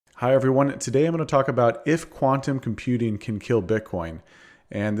Hi everyone, today I'm going to talk about if quantum computing can kill Bitcoin.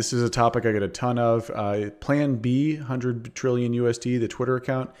 And this is a topic I get a ton of. Plan B, 100 trillion USD, the Twitter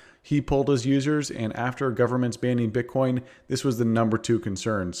account, he polled his users, and after governments banning Bitcoin, this was the #2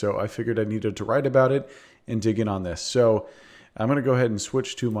 concern. So I figured I needed to write about it and dig in on this. So I'm going to go ahead and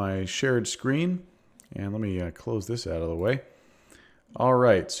switch to my shared screen. And let me close this out of the way. All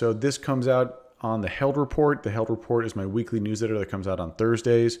right, so this comes out on the Held Report. The Held Report is my weekly newsletter that comes out on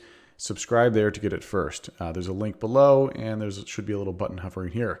Thursdays. Subscribe there to get it first. There's a link below, and there should be a little button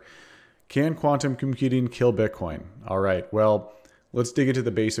hovering here. Can quantum computing kill Bitcoin? All right, well, let's dig into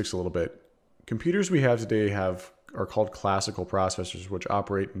the basics a little bit. Computers we have today are called classical processors, which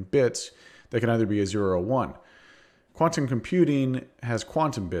operate in bits that can either be a 0 or 1. Quantum computing has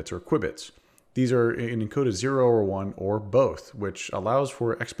quantum bits or qubits. These are encoded 0 or 1 or both, which allows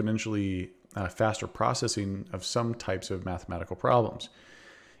for exponentially faster processing of some types of mathematical problems.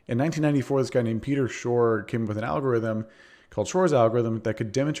 In 1994, this guy named Peter Shor came up with an algorithm called Shor's algorithm that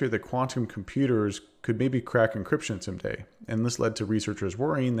could demonstrate that quantum computers could maybe crack encryption someday. And this led to researchers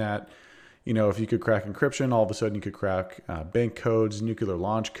worrying that, if you could crack encryption, all of a sudden you could crack bank codes, nuclear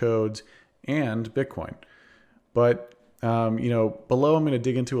launch codes, and Bitcoin. But below I'm going to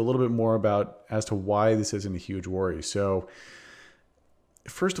dig into a little bit more as to why this isn't a huge worry. So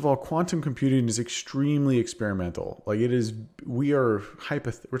first of all, quantum computing is extremely experimental. We're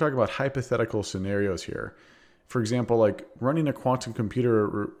talking about hypothetical scenarios here. For example, running a quantum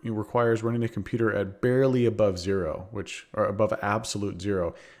computer requires running a computer at barely above zero, or above absolute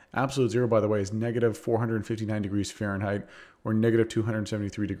zero. Absolute zero, by the way, is -459 degrees Fahrenheit or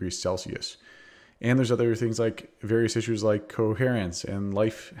 -273 degrees Celsius. And there's other things like various issues like coherence and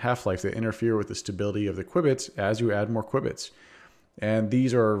half-life that interfere with the stability of the qubits as you add more qubits. And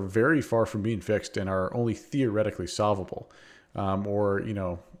these are very far from being fixed and are only theoretically solvable.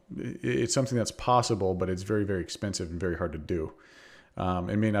 It's something that's possible, but it's very, very expensive and very hard to do.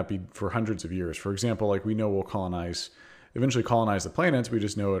 It may not be for hundreds of years. For example, we know we'll eventually colonize the planets. We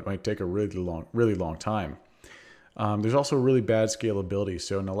just know it might take a really long time. There's also really bad scalability.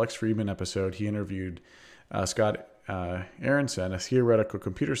 So in the Lex Friedman episode, he interviewed Scott Aronson, a theoretical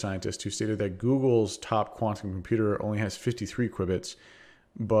computer scientist, who stated that Google's top quantum computer only has 53 qubits,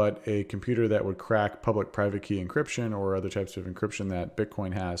 but a computer that would crack public-private key encryption or other types of encryption that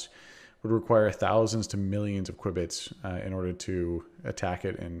Bitcoin has would require thousands to millions of qubits in order to attack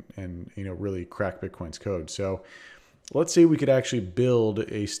it and really crack Bitcoin's code. So let's say we could actually build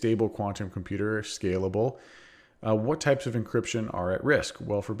a stable quantum computer, scalable. What types of encryption are at risk?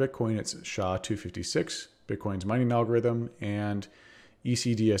 Well, for Bitcoin, it's SHA-256, Bitcoin's mining algorithm, and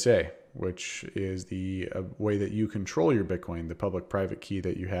ECDSA, which is the way that you control your Bitcoin, the public-private key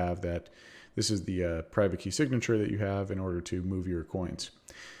that you have. This is the private key signature that you have in order to move your coins.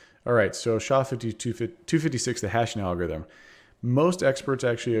 All right, so SHA-256, the hashing algorithm. Most experts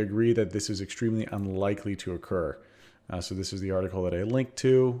actually agree that this is extremely unlikely to occur. So this is the article that I linked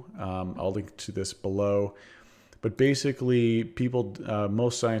to. I'll link to this below. But basically,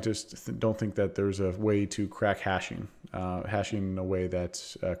 most scientists don't think that there's a way to crack hashing in a way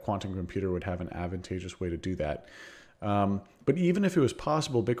that a quantum computer would have an advantageous way to do that. But even if it was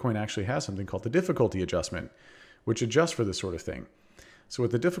possible, Bitcoin actually has something called the difficulty adjustment, which adjusts for this sort of thing. So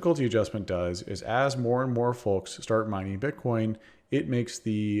what the difficulty adjustment does is as more and more folks start mining Bitcoin, it makes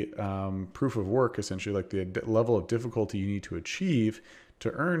the proof of work, essentially, like the level of difficulty you need to achieve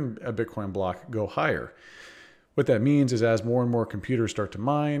to earn a Bitcoin block, go higher. What that means is as more and more computers start to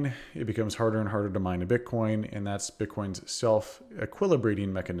mine, it becomes harder and harder to mine a Bitcoin, and that's Bitcoin's self-equilibrating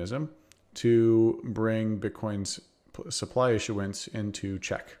mechanism to bring Bitcoin's supply issuance into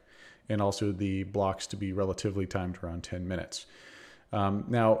check, and also the blocks to be relatively timed around 10 minutes.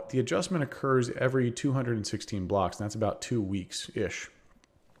 Now, the adjustment occurs every 216 blocks, and that's about 2 weeks-ish.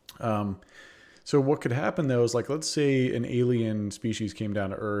 So what could happen, though, is let's say an alien species came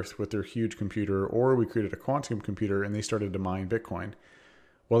down to Earth with their huge computer, or we created a quantum computer and they started to mine Bitcoin.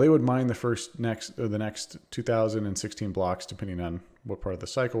 Well, they would mine the next 2016 blocks, depending on what part of the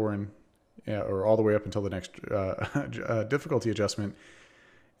cycle we're in, or all the way up until the next difficulty adjustment.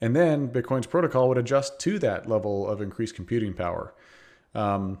 And then Bitcoin's protocol would adjust to that level of increased computing power.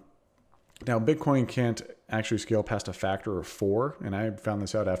 Now, Bitcoin can't actually scale past a factor of 4, and I found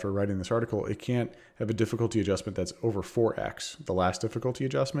this out after writing this article. It can't have a difficulty adjustment that's over 4x, the last difficulty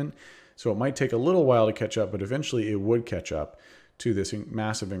adjustment. So it might take a little while to catch up, but eventually it would catch up to this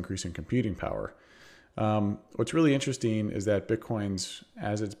massive increase in computing power. What's really interesting is that Bitcoin's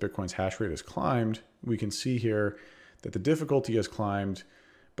hash rate has climbed, we can see here that the difficulty has climbed,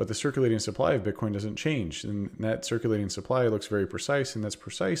 but the circulating supply of Bitcoin doesn't change. And that circulating supply looks very precise, and that's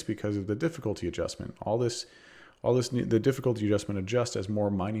precise because of the difficulty adjustment. The difficulty adjustment adjusts as more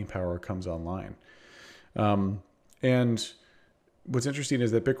mining power comes online. And what's interesting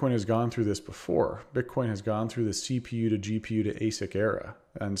is that Bitcoin has gone through this before. Bitcoin has gone through the CPU to GPU to ASIC era.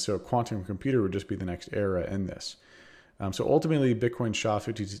 And so quantum computer would just be the next era in this. So ultimately, Bitcoin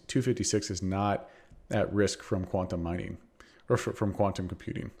SHA-256 is not at risk from quantum mining or from quantum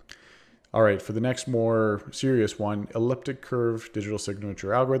computing. All right, for the next more serious one, elliptic curve digital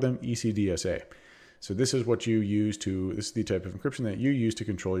signature algorithm, ECDSA. So this is what you use this is the type of encryption that you use to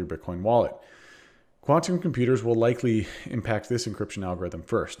control your Bitcoin wallet. Quantum computers will likely impact this encryption algorithm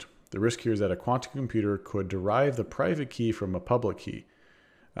first. The risk here is that a quantum computer could derive the private key from a public key.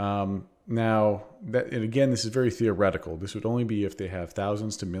 Now, and again, this is very theoretical. This would only be if they have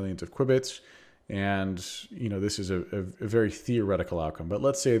thousands to millions of qubits, and this is a very theoretical outcome. But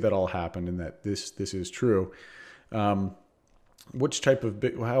let's say that all happened and that this is true. How will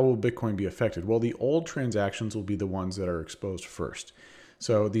Bitcoin be affected? Well, the old transactions will be the ones that are exposed first.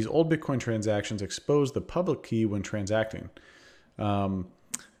 So these old Bitcoin transactions expose the public key when transacting.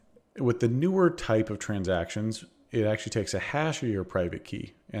 With the newer type of transactions, it actually takes a hash of your private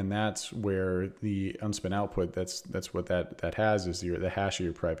key, and that's where the unspent output. That's what that has is the hash of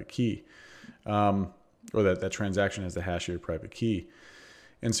your private key, or that transaction has the hash of your private key.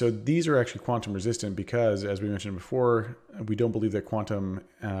 And so these are actually quantum resistant because, as we mentioned before, we don't believe that quantum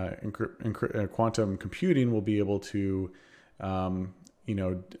computing will be able to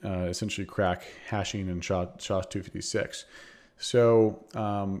essentially crack hashing and SHA-256. So,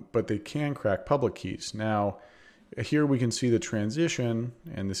 but they can crack public keys. Now, here we can see the transition,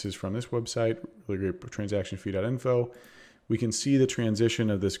 and this is from this website, really great, transactionfee.info. We can see the transition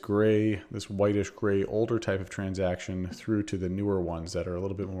of this whitish gray, older type of transaction through to the newer ones that are a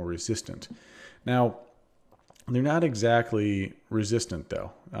little bit more resistant. Now, they're not exactly resistant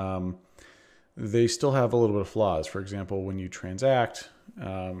though. They still have a little bit of flaws. For example, when you transact,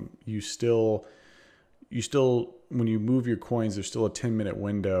 you still, when you move your coins, there's still a 10-minute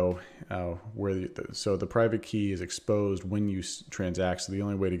window so the private key is exposed when you transact. So the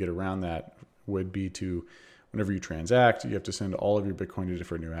only way to get around that would be to, whenever you transact, you have to send all of your Bitcoin to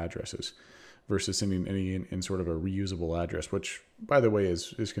different new addresses versus sending any in sort of a reusable address, which, by the way,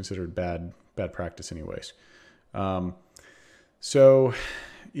 is considered bad practice anyways.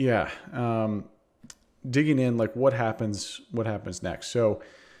 Digging in, like what happens next? So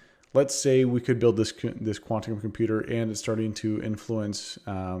let's say we could build this quantum computer and it's starting to influence,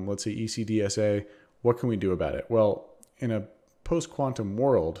 let's say ECDSA. What can we do about it? Well, in a post-quantum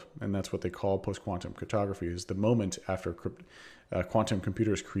world, and that's what they call post-quantum cryptography, is the moment after quantum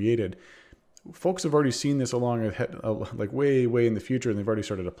computer is created. Folks have already seen this like way in the future, and they've already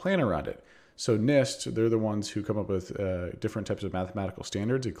started to plan around it. So NIST, they're the ones who come up with different types of mathematical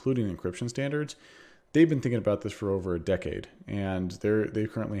standards, including encryption standards. They've been thinking about this for over a decade, and they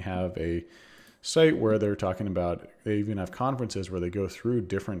currently have a site where they're talking about, they even have conferences where they go through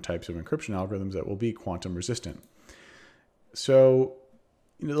different types of encryption algorithms that will be quantum resistant. So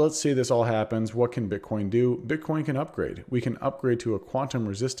let's say this all happens. What can Bitcoin do? Bitcoin can upgrade. We can upgrade to a quantum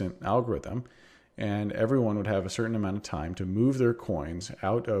resistant algorithm, and everyone would have a certain amount of time to move their coins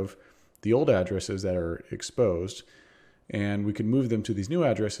out of the old addresses that are exposed, and we can move them to these new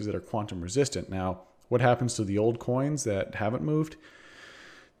addresses that are quantum resistant. Now, what happens to the old coins that haven't moved?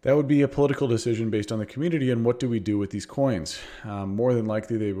 That would be a political decision based on the community, and what do we do with these coins? More than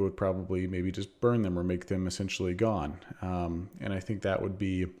likely, they would probably maybe just burn them or make them essentially gone. And I think that would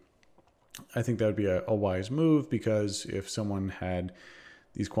be a wise move, because if someone had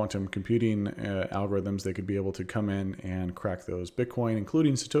these quantum computing algorithms, they could be able to come in and crack those Bitcoin,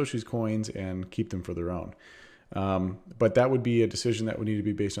 including Satoshi's coins, and keep them for their own. But that would be a decision that would need to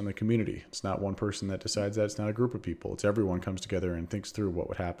be based on the community. It's not one person that decides that. It's not a group of people. It's everyone comes together and thinks through what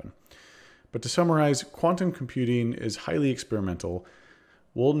would happen. But to summarize, quantum computing is highly experimental.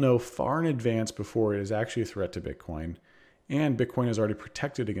 We'll know far in advance before it is actually a threat to Bitcoin. And Bitcoin is already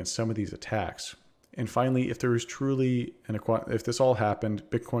protected against some of these attacks. And finally, if this all happened,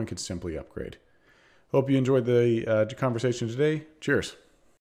 Bitcoin could simply upgrade. Hope you enjoyed the conversation today. Cheers.